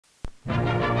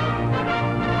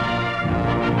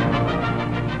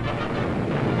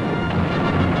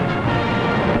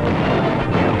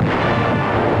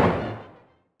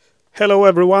Hello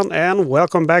everyone and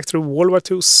welcome back to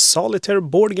Ww2 Solitaire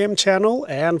board game channel,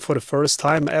 and for the first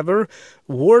time ever,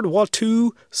 Ww2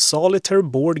 Solitaire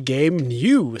board game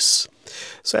news.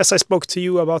 So as I spoke to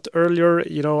you about earlier,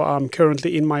 I'm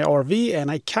currently in my RV and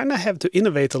I kind of have to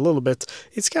innovate a little bit.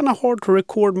 It's kind of hard to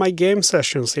record my game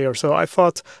sessions here, so I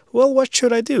thought, well, what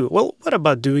should I do? Well, what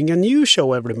about doing a new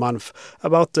show every month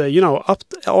about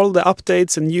all the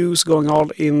updates and news going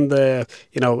on in the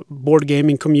board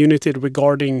gaming community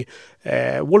regarding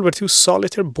Ww2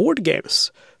 Solitaire board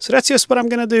games. So that's just what I'm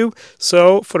gonna do.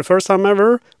 So for the first time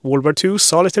ever, Ww2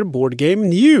 Solitaire board game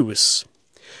news.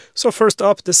 So first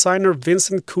up, designer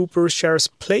Vincent Cooper shares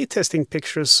playtesting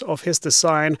pictures of his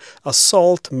design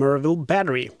Assault Merville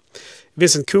Battery.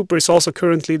 Vincent Cooper is also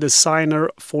currently designer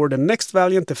for the next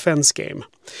Valiant Defense game.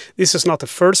 This is not the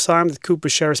first time that Cooper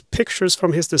shares pictures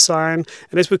from his design,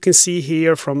 and as we can see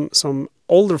here from some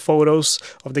older photos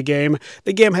of the game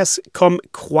has come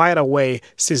quite a way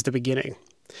since the beginning.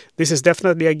 This is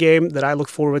definitely a game that I look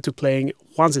forward to playing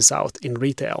once it's out in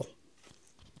retail.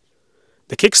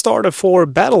 The Kickstarter for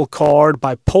Battle Card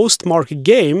by Postmark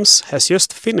Games has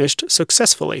just finished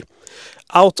successfully.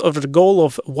 Out of the goal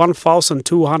of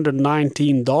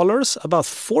 $1,219, about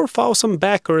 4,000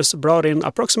 backers brought in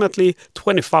approximately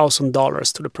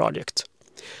 $20,000 to the project.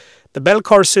 The Battle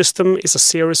Card system is a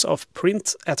series of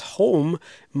print-at-home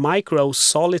micro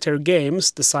solitaire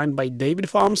games designed by David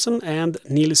Thompson and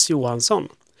Nils Johansson.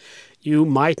 You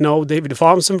might know David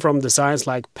Thompson from designs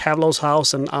like Pavlov's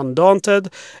House and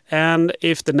Undaunted, and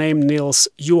if the name Nils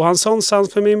Johansson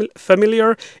sounds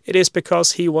familiar, it is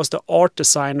because he was the art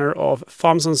designer of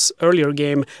Thompson's earlier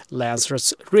game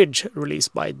Lancer's Ridge,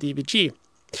 released by DVG.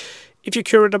 If you're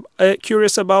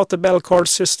curious about the Battle Card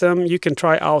system, you can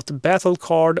try out Battle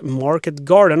Card Market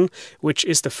Garden, which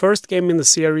is the first game in the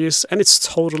series, and it's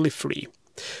totally free.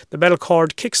 The Battle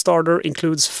Card Kickstarter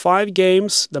includes 5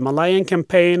 games, the Malayan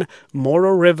Campaign,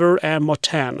 Moro River and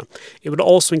Motan. It would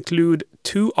also include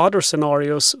 2 other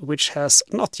scenarios which has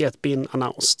not yet been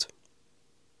announced.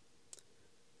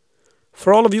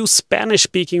 For all of you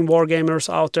Spanish-speaking wargamers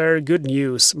out there, good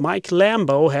news. Mike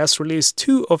Lambo has released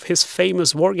 2 of his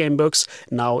famous wargame books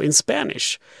now in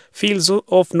Spanish. Fields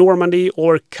of Normandy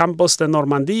or Campos de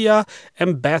Normandia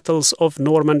and Battles of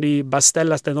Normandy,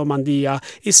 Bastellas de Normandia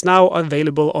is now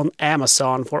available on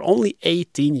Amazon for only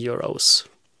 €18.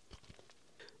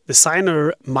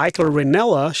 Designer Michael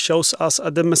Rinella shows us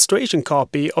a demonstration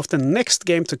copy of the next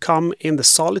game to come in the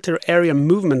Solitaire Area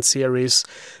Movement series,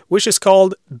 which is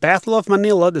called Battle of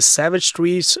Manila: The Savage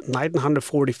Streets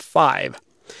 1945.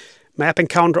 Map and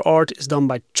counter art is done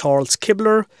by Charles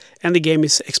Kibler, and the game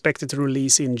is expected to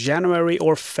release in January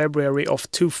or February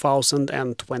of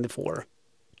 2024.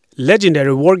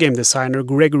 Legendary wargame designer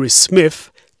Gregory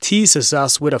Smith teases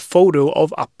us with a photo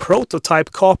of a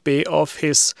prototype copy of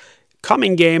his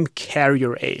coming game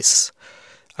Carrier Ace.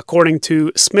 According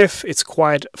to Smith, it's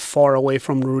quite far away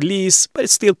from release, but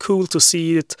it's still cool to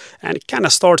see it, and it kind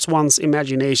of starts one's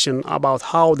imagination about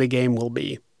how the game will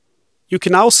be. You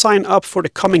can now sign up for the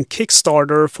coming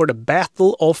Kickstarter for the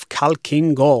Battle of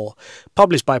Kalkingo,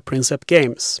 published by Princep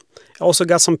Games. I also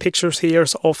got some pictures here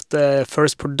of the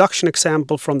first production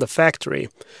example from the factory.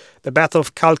 The Battle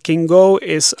of Kalkingo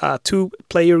is a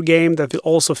 2-player game that will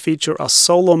also feature a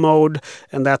solo mode,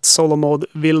 and that solo mode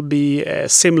will be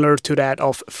similar to that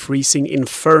of Freezing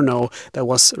Inferno that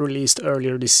was released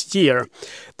earlier this year.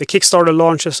 The Kickstarter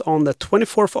launches on the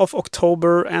 24th of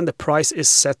October and the price is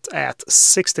set at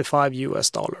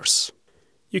 $65.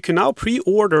 You can now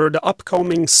pre-order the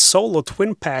upcoming solo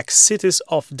twin pack Cities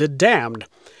of the Damned.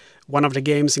 One of the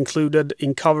games included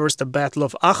covers the Battle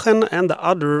of Aachen, and the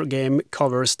other game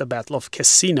covers the Battle of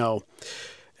Casino.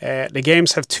 The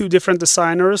games have 2 different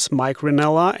designers, Mike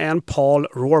Rinella and Paul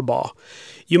Rohrbaugh.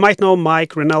 You might know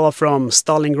Mike Rinella from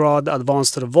Stalingrad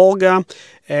Advance to the Volga.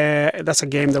 That's a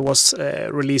game that was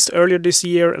released earlier this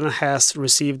year and has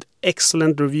received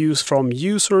excellent reviews from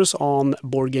users on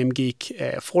Boardgame Geek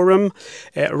forum.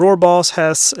 Rohrbaugh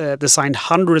has designed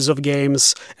hundreds of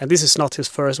games, and this is not his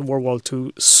first World War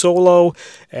II solo.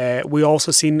 We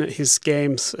also seen his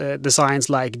games designs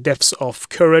like Depths of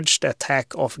Courage, The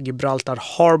Attack of Gibraltar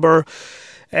Harbor.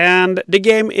 And the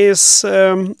game is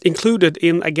included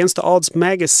in Against the Odds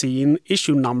magazine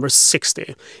issue number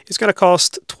 60. It's going to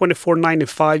cost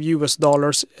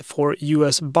 $24.95 for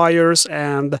US buyers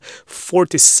and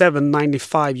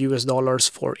 $47.95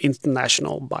 for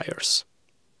international buyers.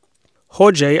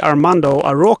 Jose Armando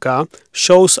Aroca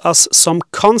shows us some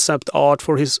concept art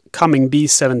for his coming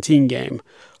B-17 game.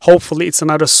 Hopefully it's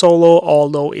another solo,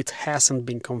 although it hasn't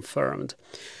been confirmed.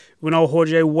 We know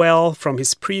Jorge well from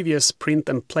his previous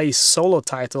print-and-play solo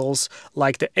titles,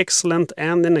 like the excellent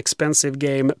and inexpensive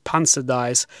game Panzer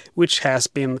Dice, which has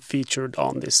been featured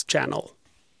on this channel.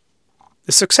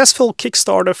 The successful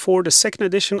Kickstarter for the second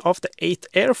edition of the 8th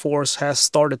Air Force has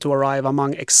started to arrive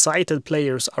among excited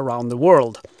players around the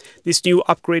world. This new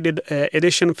upgraded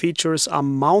edition features a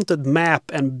mounted map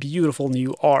and beautiful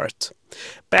new art.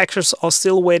 Backers are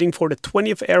still waiting for the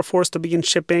 20th Air Force to begin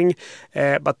shipping,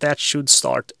 but that should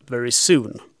start very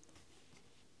soon.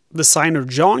 Designer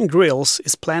John Grills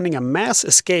is planning a mass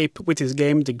escape with his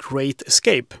game The Great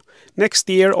Escape. Next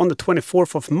year, on the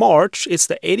 24th of March, it's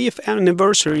the 80th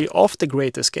anniversary of The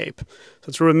Great Escape.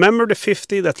 So to remember the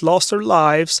 50 that lost their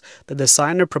lives, the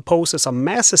designer proposes a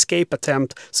mass escape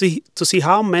attempt to see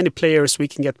how many players we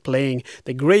can get playing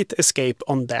The Great Escape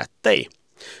on that day.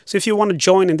 So if you want to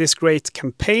join in this great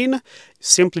campaign,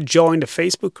 simply join the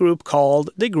Facebook group called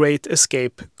The Great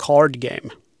Escape Card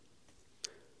Game.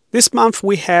 This month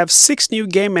we have 6 new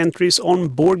game entries on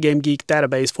Boardgame Geek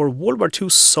database for Ww2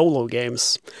 solo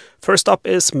games. First up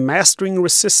is Mastering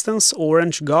Resistance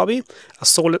Orange Gabi,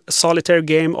 a solitaire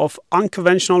game of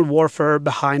unconventional warfare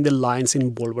behind the lines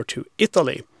in Ww2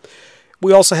 Italy.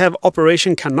 We also have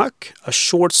Operation Canuck, a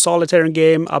short solitaire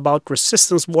game about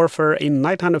resistance warfare in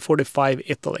 1945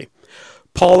 Italy.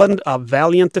 Poland, A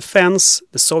Valiant Defense,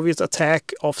 the Soviet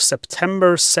attack of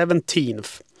September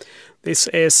 17th. This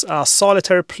is a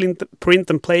solitaire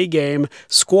print-and-play game,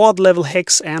 squad-level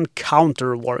hex and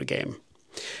counter war game.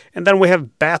 And then we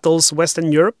have Battles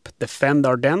Western Europe, Defend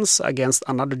Ardennes against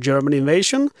another German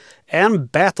invasion,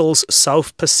 and Battles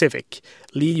South Pacific,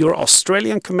 lead your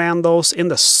Australian commandos in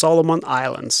the Solomon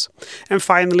Islands. And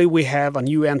finally we have a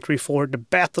new entry for the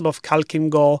Battle of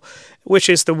Khalkhin-Gau, which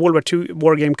is the Ww2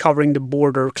 wargame covering the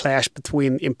border clash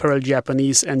between Imperial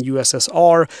Japanese and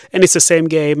USSR, and it's the same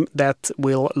game that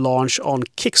will launch on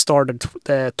Kickstarter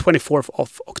the 24th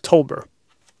of October.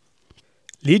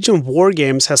 Legion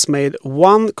Wargames has made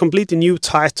one completely new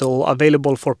title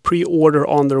available for pre-order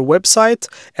on their website,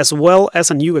 as well as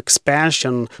a new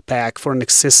expansion pack for an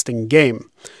existing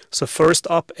game. So first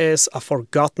up is A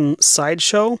Forgotten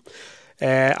Sideshow.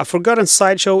 A Forgotten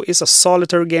Sideshow is a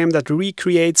solitaire game that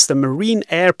recreates the Marine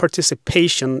air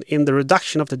participation in the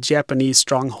reduction of the Japanese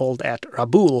stronghold at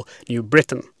Rabaul, New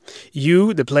Britain.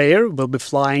 You, the player, will be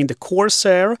flying the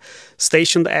Corsair,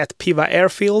 stationed at Piva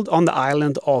Airfield on the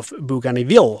island of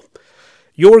Bougainville.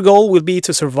 Your goal will be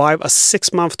to survive a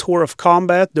 6-month tour of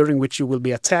combat, during which you will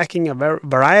be attacking a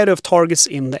variety of targets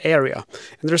in the area.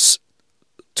 And there's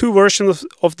 2 versions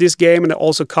of this game, and it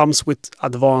also comes with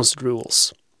advanced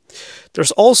rules.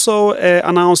 There's also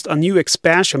announced a new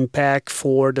expansion pack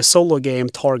for the solo game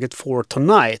Target for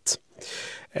Tonight.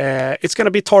 It's going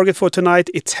to be Target for Tonight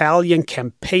Italian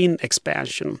Campaign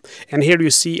Expansion. And here you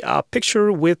see a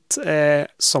picture with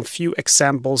some few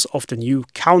examples of the new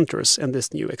counters in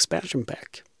this new expansion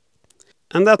pack.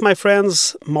 And that, my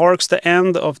friends, marks the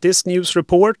end of this news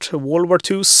report,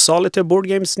 Ww2 Solitaire Board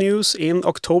Games news in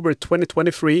October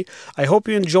 2023. I hope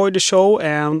you enjoyed the show,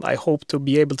 and I hope to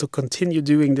be able to continue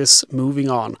doing this moving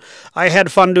on. I had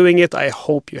fun doing it. I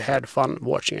hope you had fun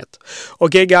watching it.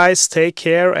 Okay, guys, take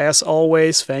care. As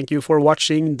always, thank you for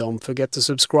watching. Don't forget to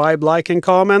subscribe, like, and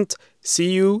comment.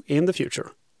 See you in the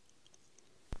future.